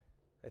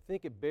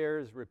think it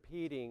bears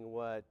repeating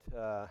what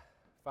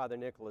Father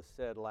Nicholas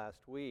said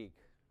last week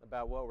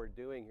about what we're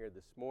doing here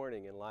this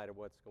morning in light of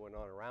what's going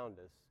on around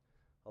us,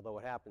 although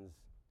it happens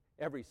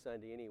every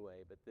Sunday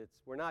anyway. But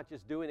we're not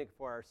just doing it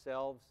for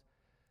ourselves.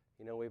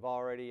 You know, we've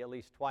already, at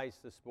least twice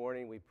this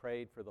morning, we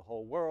prayed for the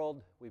whole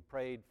world. We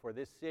prayed for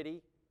this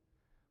city.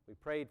 We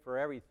prayed for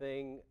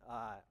everything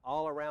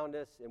all around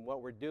us and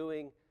what we're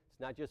doing. It's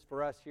not just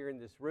for us here in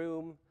this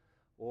room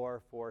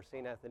or for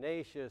St.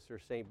 Athanasius or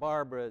St.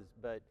 Barbara's,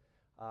 but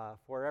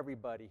for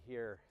everybody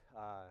here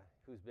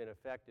who's been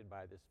affected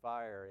by this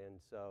fire. And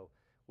so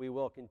we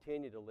will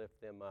continue to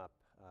lift them up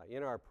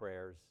in our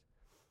prayers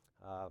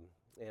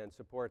and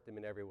support them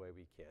in every way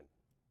we can.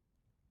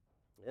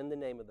 In the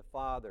name of the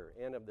Father,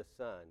 and of the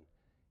Son,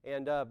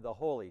 and of the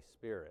Holy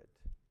Spirit.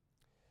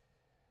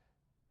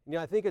 You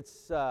know, I think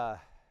it's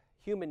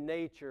human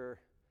nature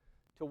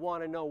to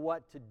want to know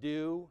what to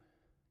do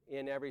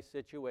in every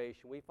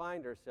situation we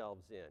find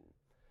ourselves in.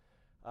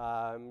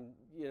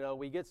 You know,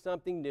 we get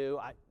something new.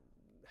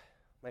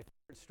 My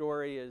favorite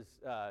story is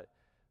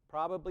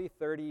probably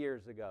 30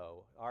 years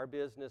ago, our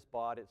business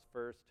bought its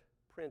first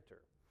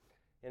printer.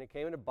 And it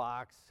came in a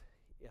box,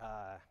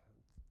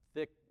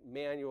 thick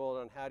manual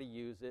on how to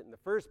use it. And the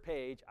first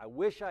page, I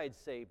wish I had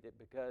saved it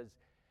because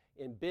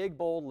in big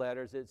bold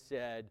letters it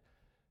said,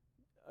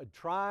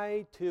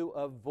 try to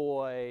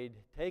avoid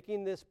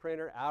taking this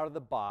printer out of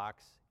the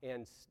box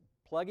and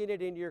plugging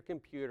it into your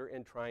computer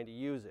and trying to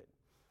use it.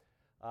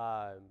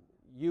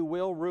 You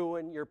will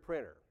ruin your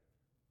printer.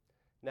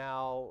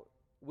 Now,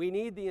 we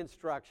need the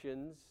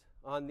instructions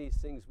on these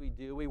things we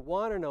do. We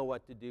want to know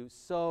what to do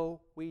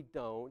so we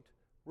don't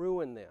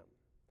ruin them.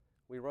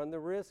 We run the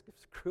risk of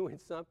screwing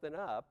something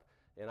up,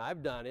 and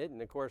I've done it.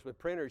 And of course, with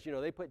printers, you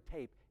know, they put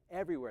tape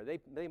everywhere.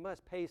 They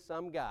must pay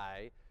some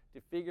guy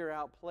to figure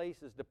out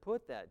places to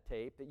put that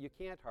tape that you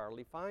can't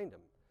hardly find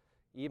them,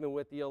 even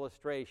with the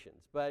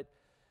illustrations. But,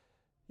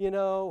 you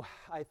know,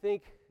 I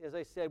think, as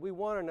I said, we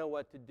want to know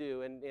what to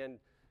do. And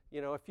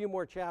you know, a few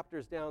more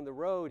chapters down the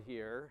road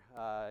here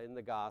in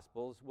the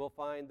Gospels, we'll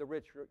find the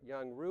rich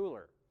young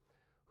ruler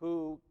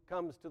who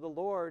comes to the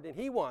Lord, and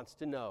he wants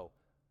to know,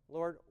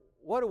 Lord,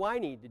 what do I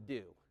need to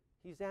do?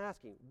 He's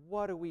asking,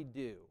 what do we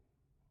do?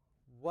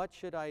 What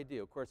should I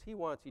do? Of course, he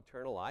wants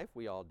eternal life.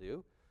 We all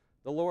do.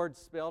 The Lord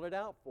spelled it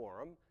out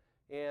for him.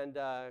 And,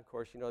 of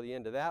course, you know, the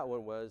end of that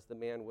one was the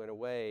man went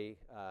away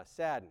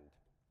saddened.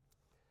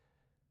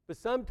 But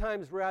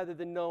sometimes rather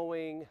than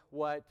knowing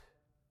what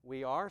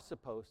we are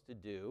supposed to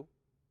do,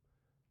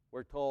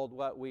 we're told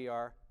what we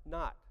are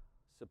not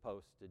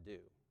supposed to do.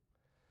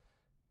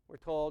 We're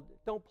told,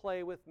 don't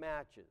play with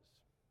matches.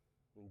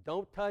 And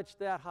don't touch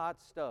that hot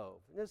stove.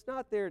 And it's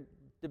not there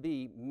to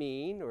be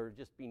mean or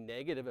just be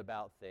negative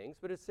about things,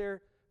 but it's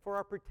there for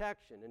our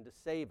protection and to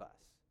save us.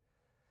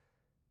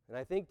 And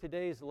I think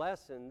today's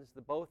lessons,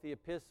 both the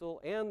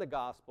epistle and the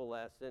gospel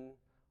lesson,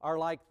 are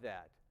like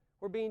that.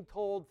 We're being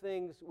told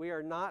things we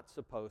are not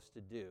supposed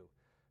to do.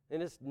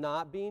 And it's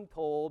not being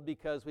told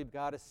because we've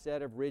got a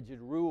set of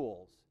rigid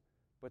rules,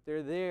 but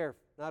they're there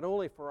not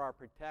only for our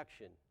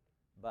protection,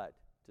 but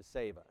to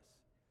save us.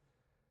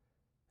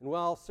 And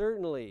while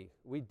certainly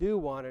we do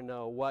want to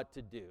know what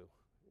to do,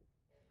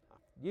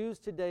 use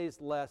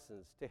today's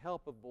lessons to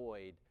help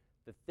avoid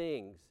the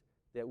things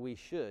that we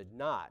should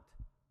not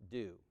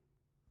do.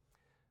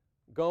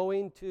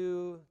 Going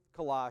to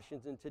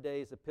Colossians in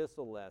today's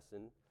epistle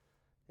lesson,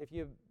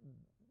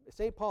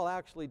 St. Paul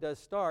actually does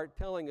start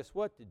telling us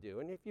what to do.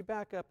 And if you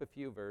back up a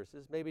few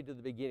verses, maybe to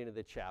the beginning of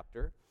the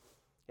chapter,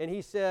 and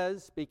he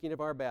says, speaking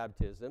of our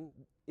baptism,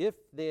 if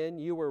then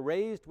you were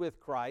raised with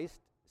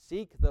Christ,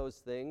 seek those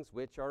things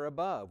which are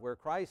above, where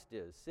Christ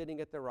is, sitting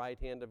at the right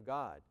hand of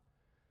God.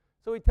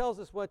 So he tells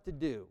us what to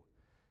do.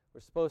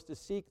 We're supposed to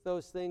seek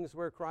those things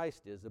where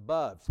Christ is,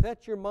 above.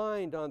 Set your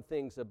mind on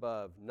things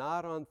above,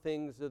 not on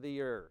things of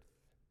the earth.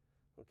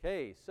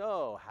 Okay,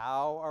 so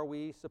how are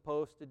we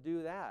supposed to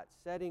do that?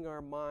 Setting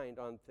our mind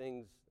on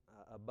things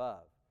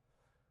above.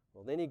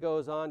 Well, then he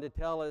goes on to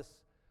tell us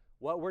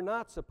what we're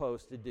not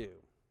supposed to do.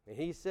 And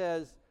he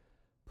says,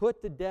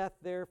 put to death,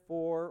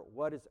 therefore,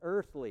 what is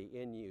earthly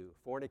in you,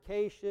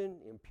 fornication,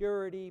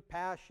 impurity,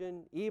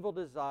 passion, evil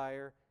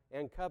desire,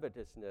 and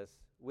covetousness,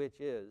 which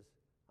is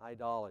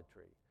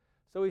idolatry.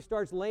 So he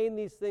starts laying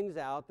these things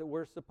out that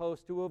we're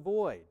supposed to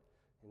avoid.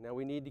 And now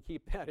we need to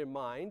keep that in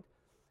mind.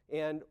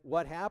 And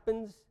what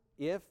happens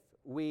if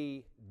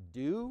we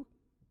do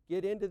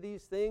get into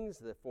these things,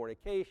 the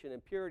fornication,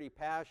 impurity,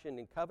 passion,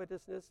 and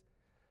covetousness?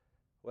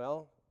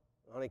 Well,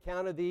 on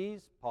account of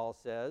these, Paul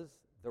says,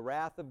 the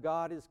wrath of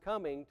God is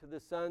coming to the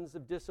sons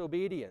of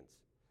disobedience.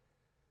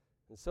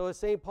 And so as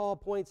St. Paul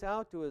points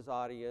out to his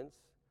audience,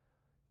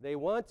 they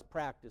once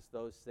practiced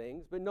those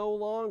things, but no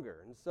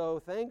longer. And so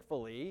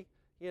thankfully,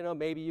 you know,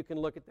 maybe you can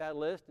look at that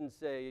list and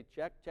say,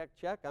 check, check,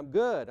 check, I'm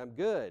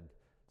good.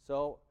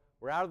 So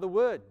we're out of the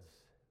woods,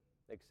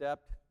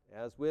 except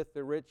as with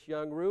the rich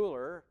young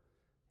ruler,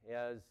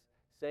 as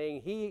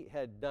saying he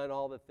had done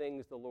all the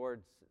things the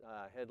Lord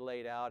had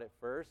laid out at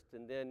first,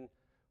 and then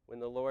when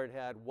the Lord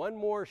had one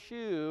more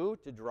shoe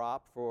to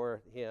drop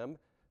for him,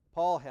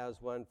 Paul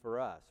has one for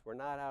us. We're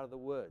not out of the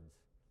woods.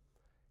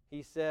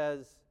 He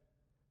says,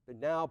 but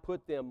now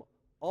put them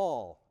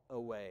all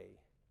away: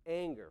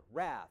 anger,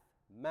 wrath,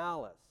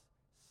 malice,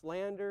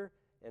 slander,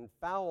 and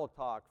foul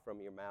talk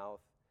from your mouth.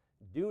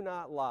 Do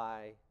not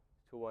lie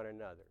to one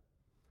another.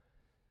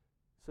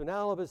 So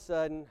now all of a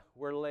sudden,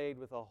 we're laid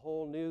with a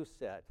whole new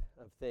set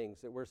of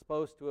things that we're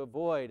supposed to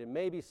avoid. And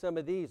maybe some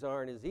of these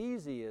aren't as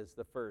easy as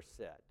the first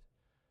set.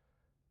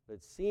 But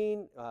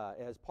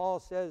as Paul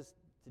says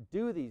to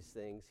do these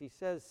things, he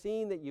says,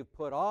 seeing that you've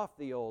put off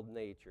the old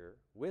nature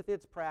with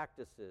its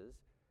practices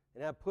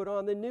and have put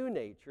on the new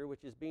nature,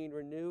 which is being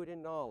renewed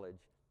in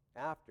knowledge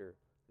after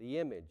the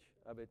image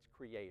of its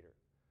creator.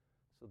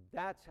 So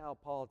that's how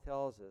Paul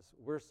tells us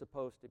we're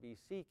supposed to be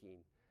seeking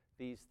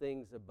these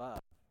things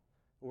above.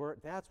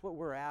 That's what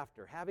we're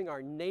after, having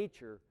our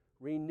nature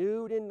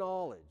renewed in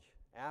knowledge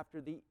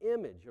after the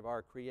image of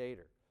our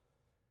Creator.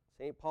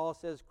 St. Paul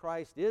says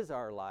Christ is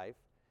our life,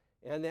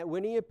 and that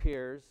when he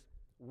appears,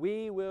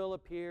 we will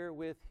appear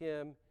with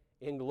him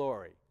in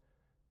glory.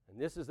 And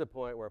this is the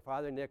point where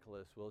Father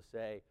Nicholas will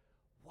say,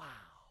 wow.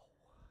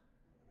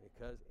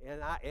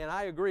 And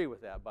I agree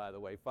with that, by the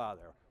way,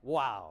 Father.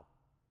 Wow.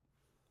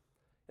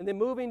 And then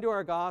moving to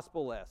our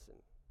gospel lesson,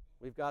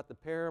 we've got the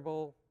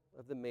parable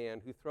of the man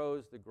who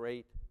throws the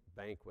great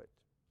banquet.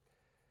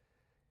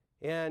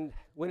 And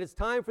when it's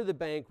time for the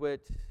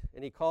banquet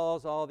and he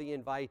calls all the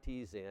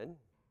invitees in,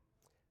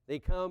 they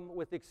come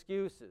with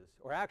excuses,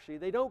 or actually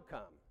they don't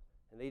come,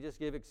 and they just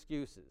give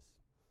excuses.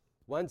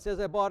 One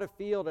says, I bought a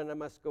field and I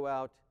must go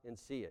out and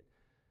see it.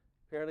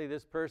 Apparently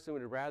this person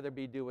would rather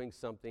be doing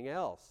something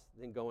else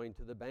than going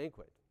to the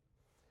banquet.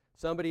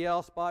 Somebody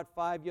else bought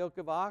 5 yoke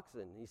of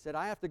oxen. He said,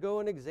 I have to go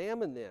and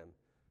examine them.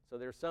 So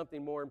there's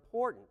something more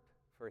important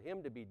for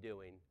him to be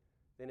doing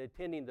than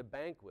attending the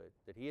banquet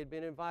that he had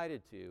been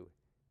invited to,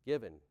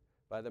 given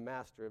by the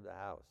master of the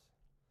house.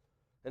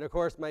 And of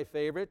course, my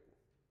favorite,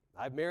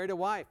 I've married a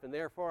wife, and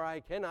therefore I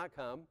cannot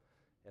come,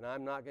 and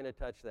I'm not going to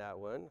touch that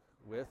one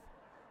with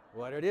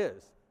what it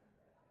is.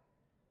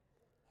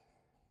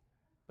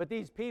 But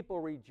these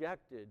people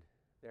rejected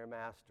their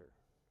master.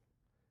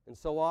 And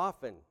so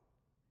often,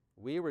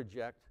 we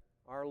reject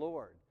our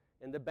Lord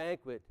and the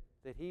banquet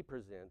that he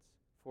presents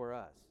for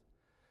us.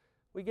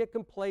 We get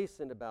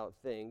complacent about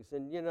things,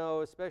 and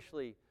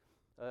especially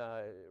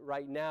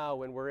right now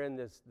when we're in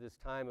this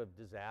time of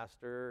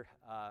disaster,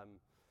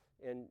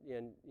 and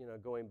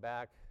going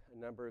back a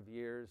number of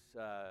years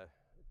to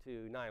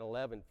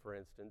 9/11, for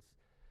instance,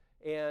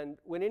 and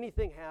when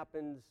anything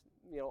happens,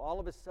 all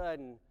of a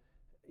sudden,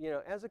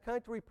 as a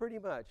country, pretty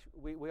much,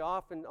 we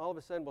often all of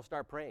a sudden will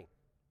start praying,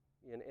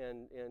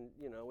 and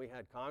we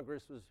had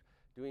Congress was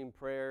doing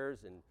prayers,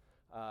 and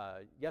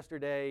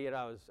yesterday,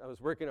 I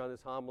was working on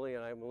this homily,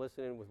 and I'm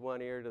listening with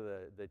one ear to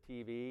the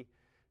TV,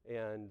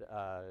 and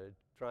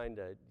trying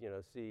to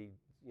see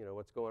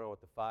what's going on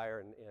with the fire,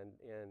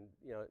 and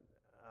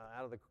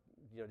out of the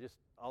just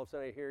all of a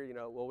sudden I hear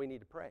well, we need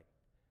to pray,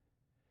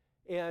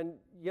 and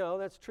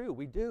that's true,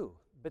 we do,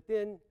 but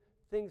then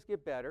things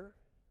get better,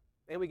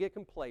 and we get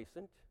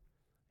complacent,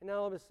 and now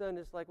all of a sudden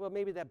it's like, well,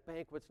 maybe that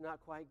banquet's not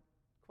quite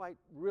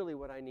really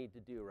what I need to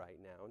do right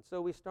now, and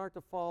so we start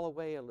to fall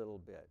away a little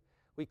bit.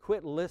 We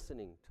quit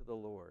listening to the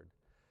Lord.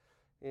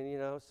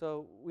 And,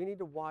 so we need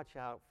to watch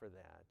out for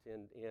that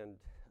and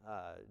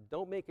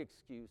don't make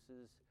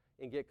excuses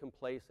and get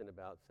complacent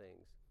about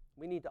things.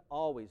 We need to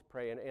always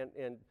pray.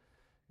 And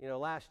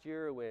last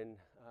year when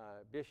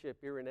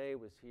Bishop Irenae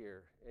was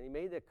here, and he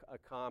made a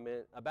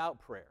comment about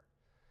prayer.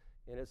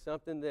 And it's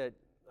something that,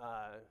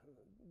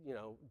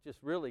 just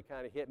really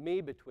kind of hit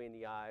me between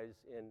the eyes,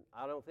 and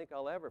I don't think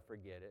I'll ever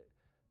forget it.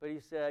 But he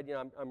said,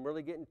 I'm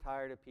really getting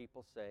tired of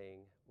people saying,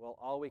 well,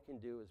 all we can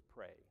do is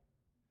pray.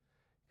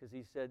 Because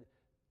he said,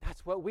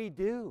 that's what we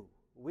do.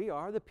 We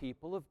are the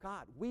people of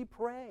God. We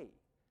pray.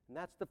 And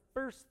that's the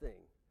first thing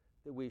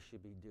that we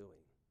should be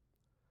doing.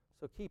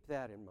 So keep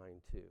that in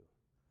mind too.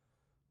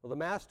 Well, the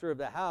master of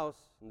the house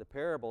in the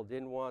parable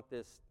didn't want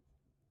this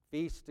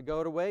feast to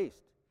go to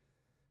waste.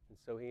 And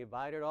so he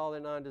invited all the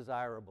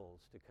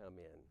non-desirables to come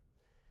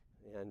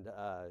in. And,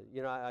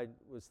 I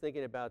was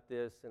thinking about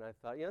this, and I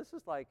thought, this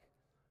is like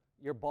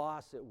your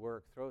boss at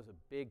work throws a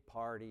big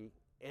party,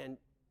 and,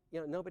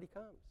 nobody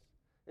comes.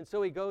 And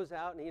so he goes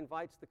out and he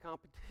invites the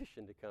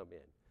competition to come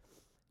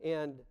in.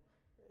 And,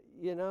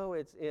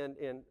 it's,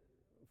 and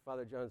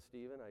Father John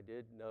Stephen, I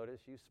did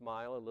notice you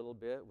smile a little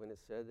bit when it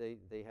said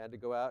they had to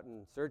go out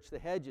and search the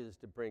hedges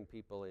to bring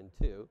people in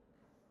too.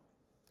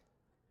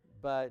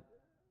 But,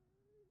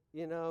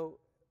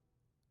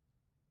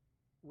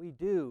 we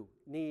do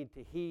need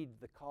to heed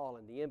the call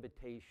and the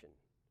invitation.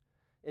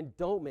 And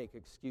don't make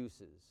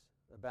excuses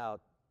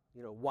about,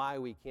 why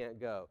we can't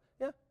go.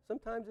 Yeah,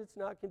 sometimes it's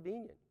not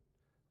convenient,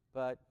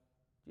 but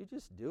you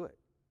just do it.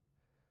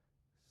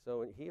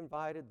 So he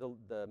invited,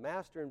 the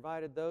master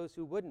invited those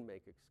who wouldn't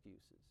make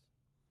excuses.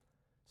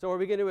 So are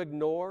we going to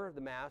ignore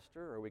the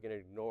master, or are we going to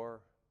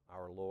ignore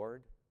our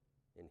Lord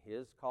in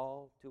his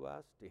call to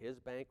us, to his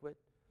banquet?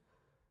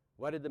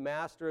 What did the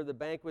master of the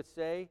banquet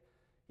say?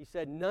 He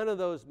said, none of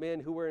those men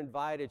who were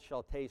invited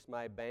shall taste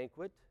my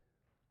banquet.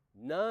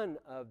 None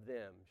of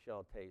them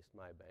shall taste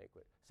my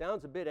banquet.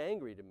 Sounds a bit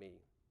angry to me.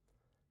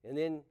 And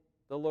then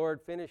the Lord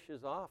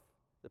finishes off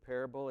the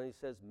parable and he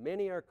says,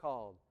 many are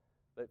called,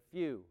 but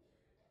few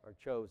are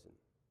chosen.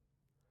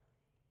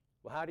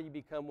 Well, how do you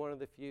become one of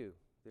the few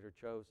that are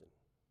chosen?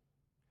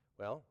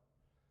 Well,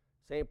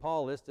 St.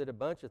 Paul listed a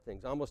bunch of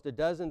things, almost a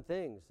dozen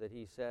things that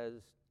he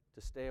says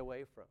to stay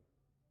away from.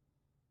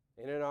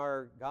 And in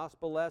our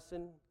gospel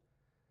lesson,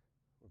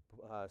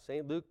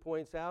 St. Luke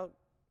points out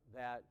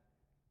that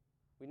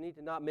we need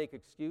to not make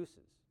excuses.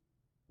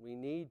 We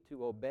need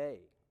to obey.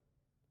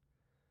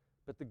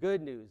 But the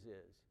good news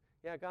is,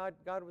 yeah, God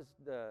was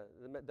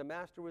the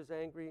master was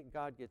angry.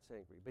 God gets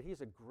angry, but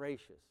He's a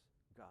gracious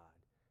God,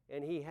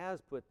 and He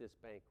has put this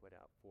banquet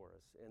out for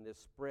us and this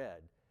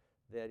spread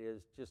that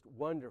is just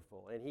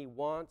wonderful, and He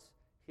wants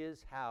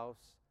His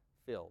house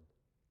filled.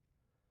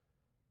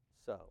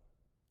 So,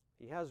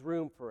 He has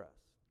room for us,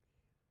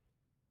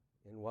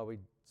 and while we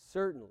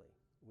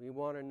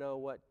want to know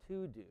what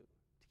to do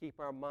to keep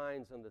our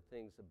minds on the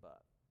things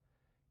above,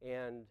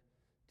 and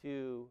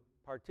to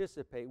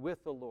participate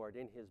with the Lord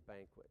in His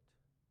banquet.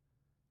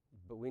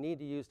 But we need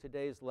to use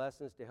today's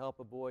lessons to help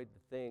avoid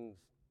the things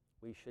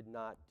we should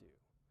not do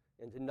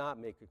and to not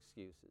make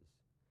excuses.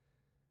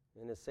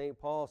 And as St.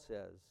 Paul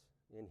says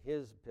in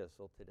his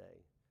epistle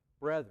today,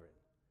 brethren,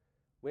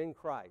 when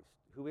Christ,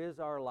 who is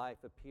our life,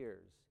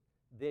 appears,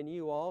 then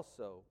you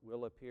also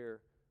will appear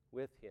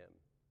with Him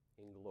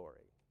in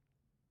glory.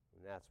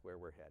 And that's where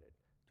we're headed,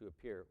 to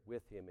appear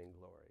with Him in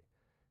glory.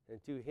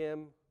 And to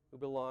Him who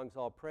belongs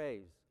all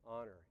praise,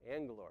 honor,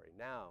 and glory,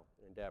 now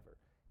and ever,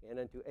 and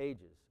unto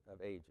ages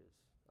of ages.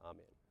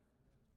 Amen.